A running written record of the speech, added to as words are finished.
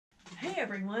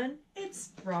everyone,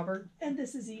 it's Robert and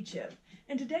this is eChip.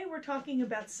 And today we're talking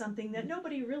about something that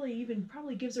nobody really even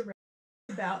probably gives a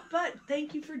about, but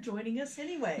thank you for joining us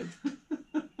anyway.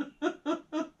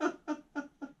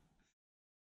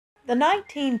 The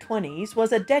 1920s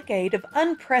was a decade of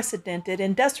unprecedented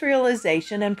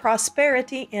industrialization and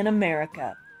prosperity in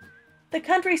America. The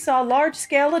country saw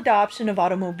large-scale adoption of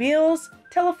automobiles,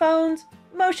 telephones,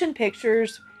 motion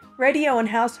pictures, radio and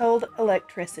household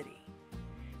electricity.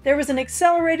 There was an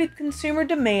accelerated consumer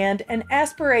demand and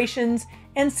aspirations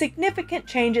and significant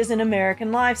changes in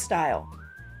American lifestyle.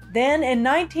 Then in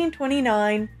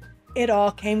 1929, it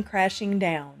all came crashing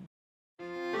down.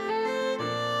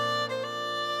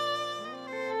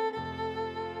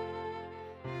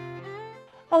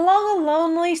 Along a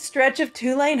lonely stretch of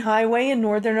two-lane highway in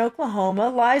northern Oklahoma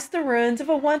lies the ruins of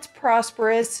a once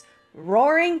prosperous,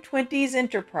 roaring 20s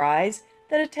enterprise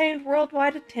that attained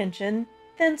worldwide attention,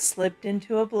 then slipped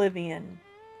into oblivion.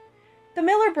 The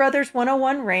Miller Brothers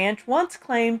 101 Ranch once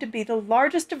claimed to be the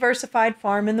largest diversified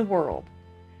farm in the world.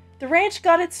 The ranch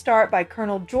got its start by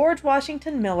Colonel George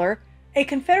Washington Miller, a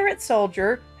Confederate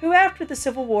soldier who after the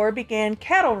Civil War began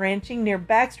cattle ranching near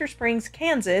Baxter Springs,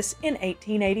 Kansas in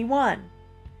 1881.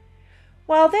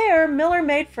 While there, Miller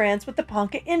made friends with the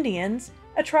Ponca Indians,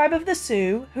 a tribe of the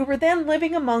Sioux who were then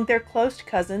living among their close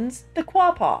cousins, the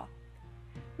Quapaw.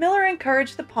 Miller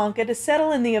encouraged the Ponca to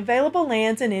settle in the available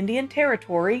lands in Indian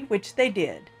Territory, which they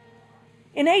did.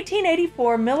 In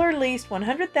 1884, Miller leased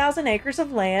 100,000 acres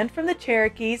of land from the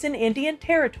Cherokees in Indian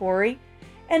Territory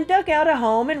and dug out a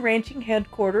home and ranching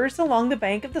headquarters along the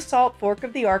bank of the Salt Fork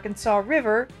of the Arkansas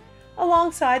River,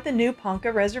 alongside the new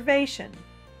Ponca Reservation.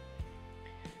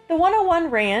 The 101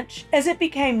 Ranch, as it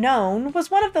became known, was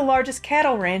one of the largest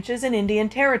cattle ranches in Indian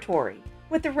Territory,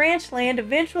 with the ranch land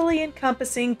eventually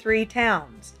encompassing 3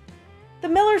 towns. The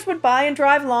Millers would buy and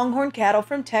drive longhorn cattle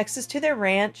from Texas to their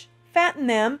ranch, fatten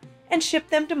them, and ship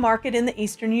them to market in the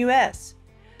eastern U.S.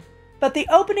 But the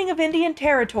opening of Indian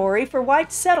Territory for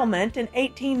white settlement in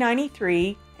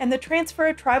 1893 and the transfer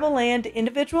of tribal land to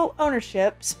individual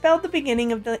ownership spelled the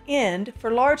beginning of the end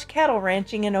for large cattle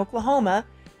ranching in Oklahoma,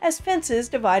 as fences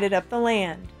divided up the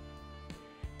land.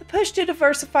 The push to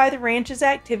diversify the ranch's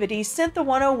activities sent the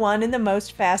 101 in the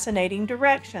most fascinating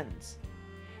directions.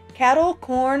 Cattle,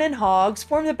 corn, and hogs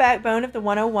formed the backbone of the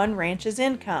 101 Ranch's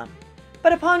income,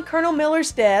 but upon Colonel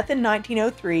Miller's death in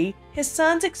 1903, his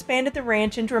sons expanded the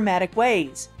ranch in dramatic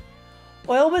ways.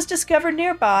 Oil was discovered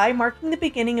nearby, marking the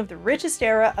beginning of the richest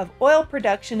era of oil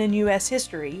production in U.S.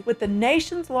 history, with the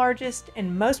nation's largest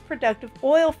and most productive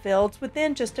oil fields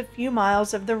within just a few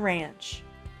miles of the ranch.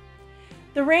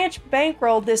 The ranch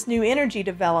bankrolled this new energy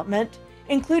development,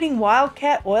 including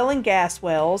wildcat oil and gas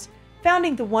wells,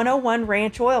 founding the 101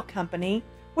 Ranch Oil Company,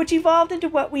 which evolved into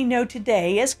what we know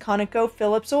today as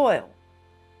ConocoPhillips Oil.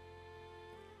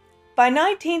 By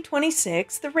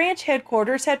 1926, the ranch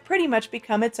headquarters had pretty much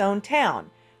become its own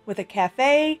town, with a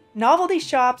cafe, novelty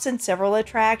shops, and several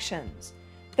attractions.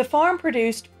 The farm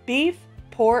produced beef,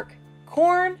 pork,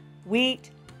 corn,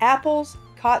 wheat, apples,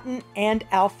 cotton, and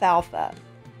alfalfa,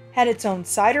 had its own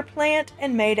cider plant,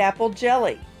 and made apple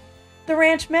jelly. The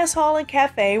ranch mess hall and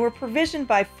cafe were provisioned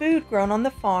by food grown on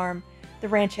the farm. The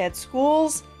ranch had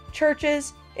schools,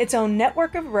 churches, its own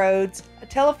network of roads, a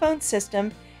telephone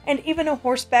system, and even a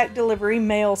horseback delivery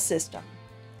mail system.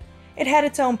 It had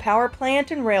its own power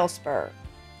plant and rail spur.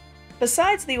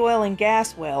 Besides the oil and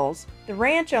gas wells, the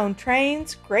ranch owned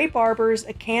trains, grape arbors,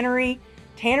 a cannery,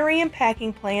 tannery and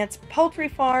packing plants, poultry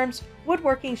farms,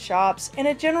 woodworking shops, and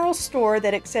a general store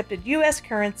that accepted U.S.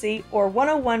 currency or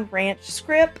 101 Ranch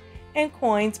scrip and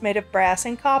coins made of brass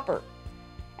and copper.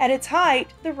 At its height,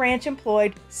 the ranch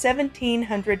employed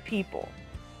 1,700 people.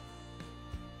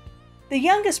 The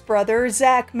youngest brother,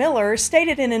 Zach Miller,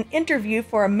 stated in an interview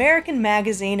for American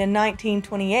Magazine in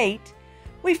 1928,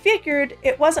 "We figured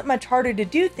it wasn't much harder to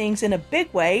do things in a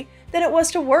big way than it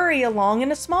was to worry along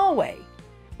in a small way.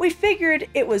 We figured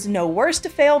it was no worse to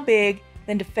fail big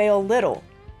than to fail little,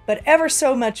 but ever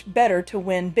so much better to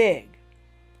win big."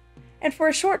 And for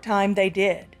a short time they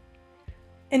did.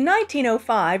 In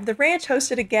 1905, the ranch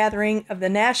hosted a gathering of the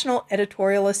National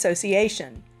Editorial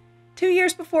Association. 2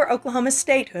 years before Oklahoma's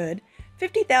statehood,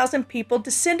 50,000 people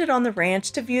descended on the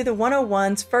ranch to view the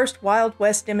 101's first Wild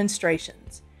West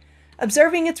demonstrations.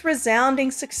 Observing its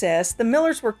resounding success, the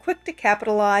Millers were quick to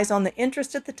capitalize on the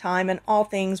interest at the time in all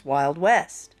things Wild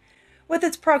West. With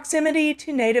its proximity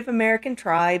to Native American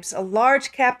tribes, a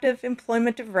large captive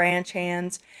employment of ranch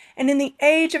hands, and in the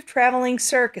age of traveling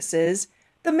circuses,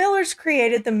 the Millers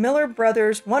created the Miller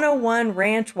Brothers 101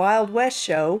 Ranch Wild West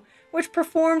Show, which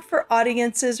performed for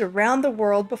audiences around the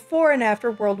world before and after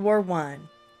World War I.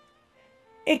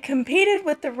 It competed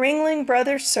with the Ringling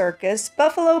Brothers Circus,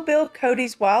 Buffalo Bill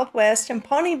Cody's Wild West, and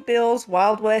Pawnee Bill's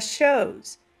Wild West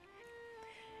shows.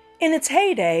 In its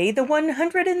heyday, the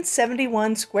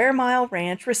 171 square mile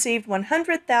ranch received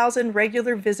 100,000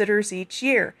 regular visitors each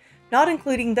year, not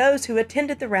including those who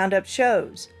attended the roundup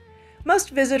shows. Most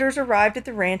visitors arrived at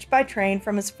the ranch by train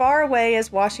from as far away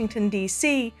as Washington,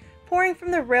 D.C., pouring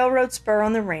from the railroad spur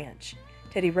on the ranch.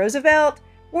 Teddy Roosevelt,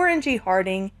 Warren G.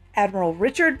 Harding, Admiral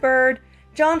Richard Byrd,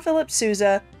 John Philip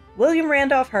Sousa, William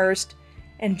Randolph Hearst,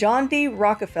 and John D.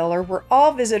 Rockefeller were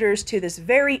all visitors to this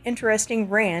very interesting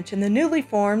ranch in the newly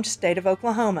formed state of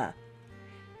Oklahoma.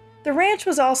 The ranch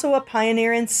was also a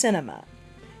pioneer in cinema.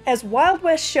 As Wild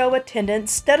West show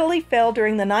attendance steadily fell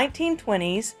during the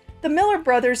 1920s, the Miller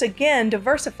brothers again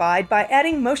diversified by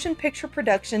adding motion picture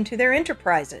production to their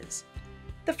enterprises.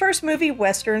 The first movie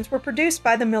westerns were produced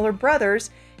by the Miller brothers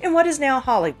in what is now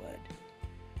Hollywood.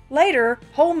 Later,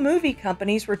 whole movie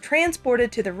companies were transported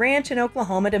to the ranch in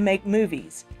Oklahoma to make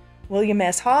movies. William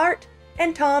S. Hart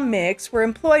and Tom Mix were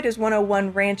employed as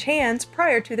 101 ranch hands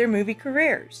prior to their movie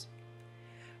careers.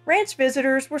 Ranch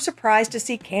visitors were surprised to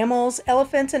see camels,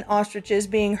 elephants, and ostriches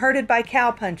being herded by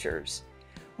cowpunchers.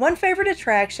 One favorite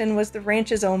attraction was the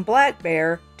ranch's own black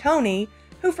bear, Tony,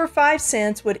 who for 5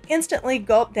 cents would instantly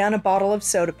gulp down a bottle of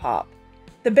soda pop.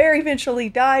 The bear eventually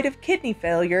died of kidney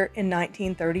failure in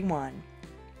 1931.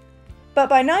 But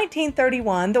by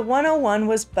 1931, the 101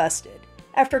 was busted.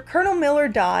 After Colonel Miller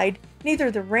died,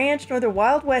 neither the ranch nor the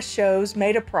Wild West shows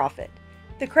made a profit.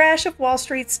 The crash of Wall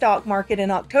Street's stock market in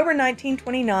October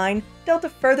 1929 dealt a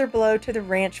further blow to the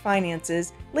ranch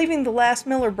finances, leaving the last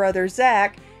Miller brother,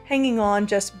 Zach, hanging on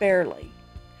just barely.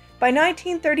 By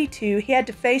 1932, he had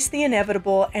to face the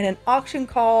inevitable, and an auction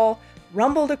call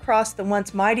rumbled across the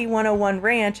once mighty 101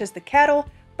 ranch as the cattle,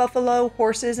 buffalo,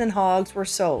 horses, and hogs were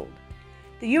sold.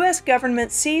 The U.S.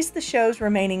 government seized the show's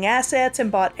remaining assets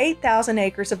and bought 8,000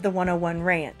 acres of the 101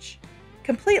 ranch.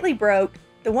 Completely broke,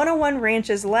 the 101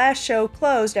 ranch's last show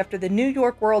closed after the New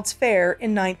York World's Fair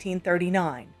in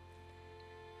 1939.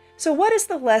 So what is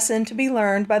the lesson to be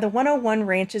learned by the 101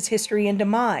 ranch's history and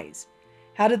demise?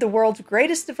 How did the world's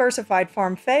greatest diversified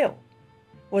farm fail?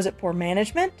 Was it poor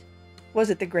management? Was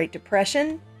it the Great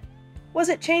Depression? Was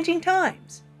it changing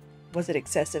times? Was it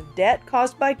excessive debt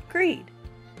caused by greed?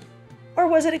 Or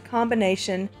was it a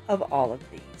combination of all of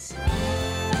these?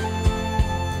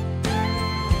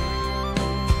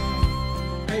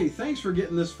 Hey, thanks for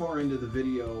getting this far into the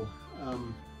video.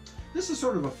 This is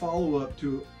sort of a follow-up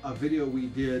to a video we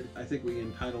did. I think we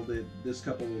entitled it, "This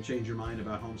Couple Will Change Your Mind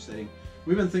About Homesteading."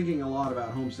 We've been thinking a lot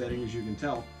about homesteading, as you can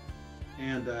tell,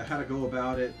 and how to go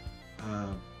about it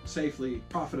safely,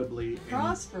 profitably,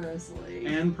 Prosperously.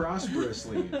 And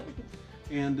prosperously.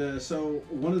 And so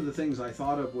one of the things I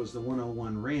thought of was the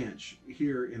 101 Ranch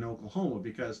here in Oklahoma,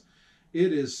 because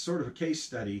it is sort of a case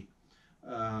study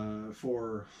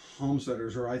for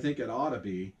homesteaders, or I think it ought to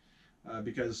be,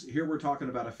 because here we're talking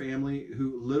about a family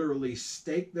who literally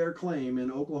staked their claim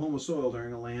in Oklahoma soil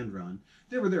during a land run.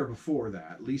 They were there before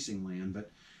that, leasing land,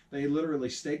 but they literally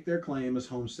staked their claim as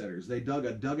homesteaders. They dug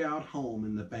a dugout home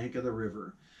in the bank of the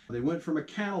river. They went from a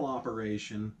cattle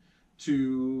operation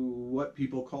to what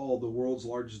people call the world's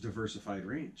largest diversified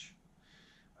ranch,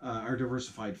 or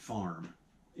diversified farm.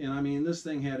 And I mean, this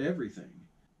thing had everything.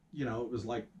 You know, it was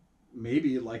like,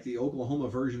 maybe like the Oklahoma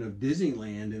version of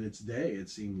Disneyland in its day, it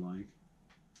seemed like.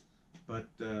 But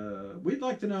we'd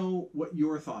like to know what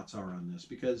your thoughts are on this,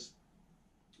 because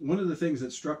one of the things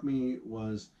that struck me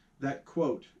was that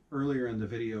quote earlier in the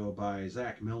video by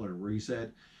Zach Miller, where he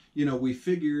said, you know, we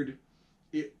figured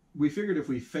if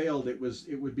we failed, it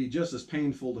would be just as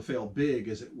painful to fail big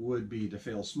as it would be to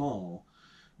fail small.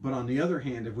 But on the other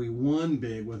hand, if we won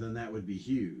big, well, then that would be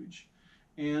huge.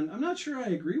 And I'm not sure I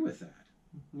agree with that.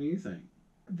 What do you think?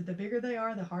 The bigger they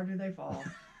are, the harder they fall.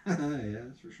 Yeah,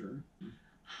 that's for sure.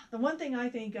 The one thing I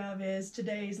think of is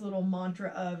today's little mantra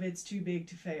of "it's too big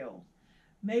to fail."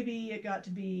 Maybe it got to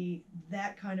be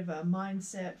that kind of a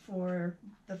mindset for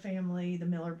the family, the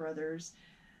Miller brothers,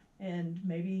 and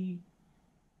maybe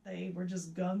they were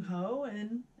just gung-ho,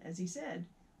 and as he said,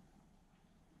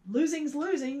 losing's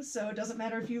losing, so it doesn't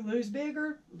matter if you lose big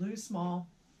or lose small.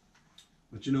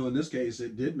 But you know, in this case,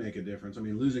 it did make a difference. I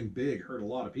mean, losing big hurt a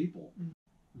lot of people.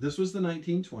 This was the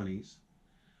 1920s,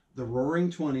 the roaring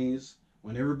 20s,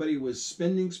 when everybody was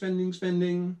spending,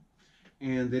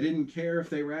 and they didn't care if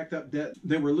they racked up debt.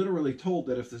 They were literally told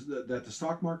that that the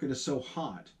stock market is so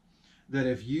hot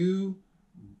that you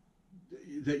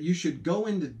should go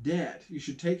into debt, you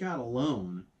should take out a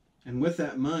loan And with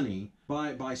that money,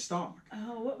 buy stock.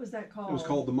 Oh, what was that called? It was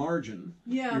called the margin.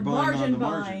 Yeah, You're buying margin on the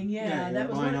buying. margin. Yeah, that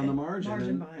was buying what on the margin.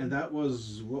 Margin buying. And that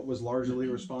was what was largely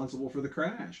responsible for the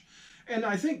crash. And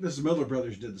I think the Miller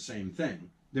brothers did the same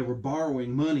thing. They were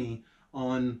borrowing money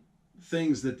on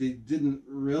things that they didn't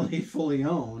really fully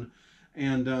own.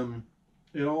 And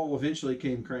it all eventually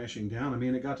came crashing down. I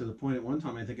mean, it got to the point at one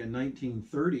time, I think in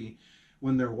 1930,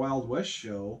 when their Wild West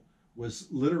show was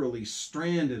literally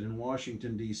stranded in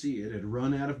Washington, D.C. It had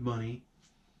run out of money,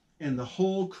 and the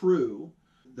whole crew,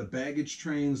 the baggage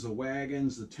trains, the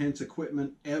wagons, the tents,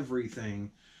 equipment,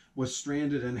 everything was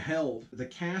stranded and held. The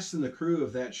cast and the crew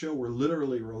of that show were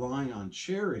literally relying on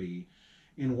charity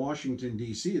in Washington,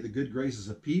 D.C., the good graces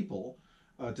of people,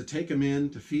 to take them in,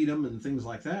 to feed them, and things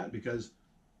like that, because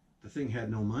the thing had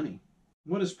no money.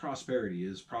 What is prosperity?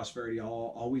 Is prosperity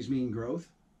always mean growth?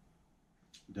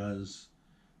 Does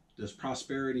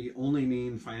prosperity only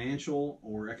mean financial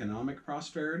or economic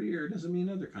prosperity, or does it mean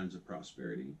other kinds of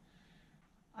prosperity?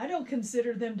 I don't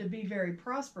consider them to be very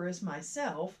prosperous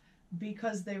myself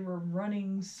because they were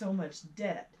running so much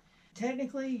debt.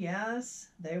 Technically, yes,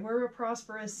 they were a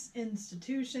prosperous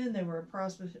institution, they were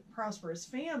a prosperous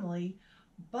family,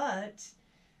 but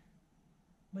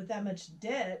with that much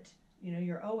debt,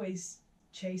 you're always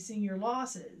chasing your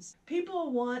losses.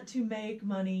 People want to make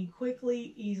money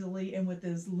quickly, easily, and with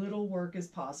as little work as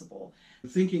possible.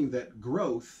 Thinking that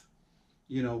growth,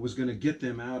 was going to get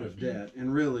them out of debt.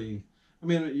 And really, I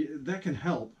mean, that can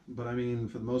help, but I mean,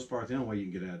 for the most part, the only way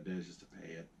you can get out of debt is just to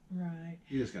pay it. Right.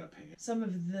 You just got to pay it. Some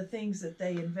of the things that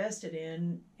they invested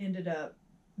in ended up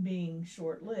being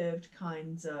short-lived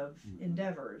kinds of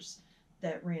endeavors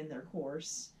that ran their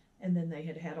course, and then they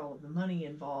had all of the money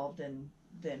involved and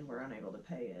then were unable to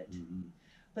pay it.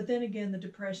 But then again, the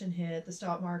Depression hit, the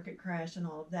stock market crashed and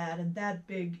all of that, and that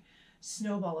big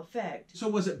snowball effect. So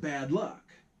was it bad luck?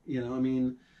 I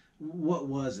mean, what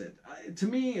was it? To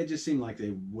me, it just seemed like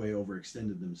they way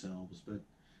overextended themselves. But,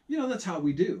 that's how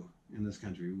we do in this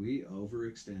country. We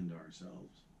overextend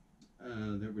ourselves.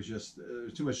 There was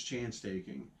too much chance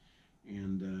taking.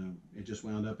 And it just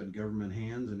wound up in government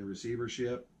hands and the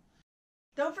receivership.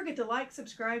 Don't forget to like,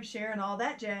 subscribe, share, and all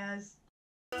that jazz.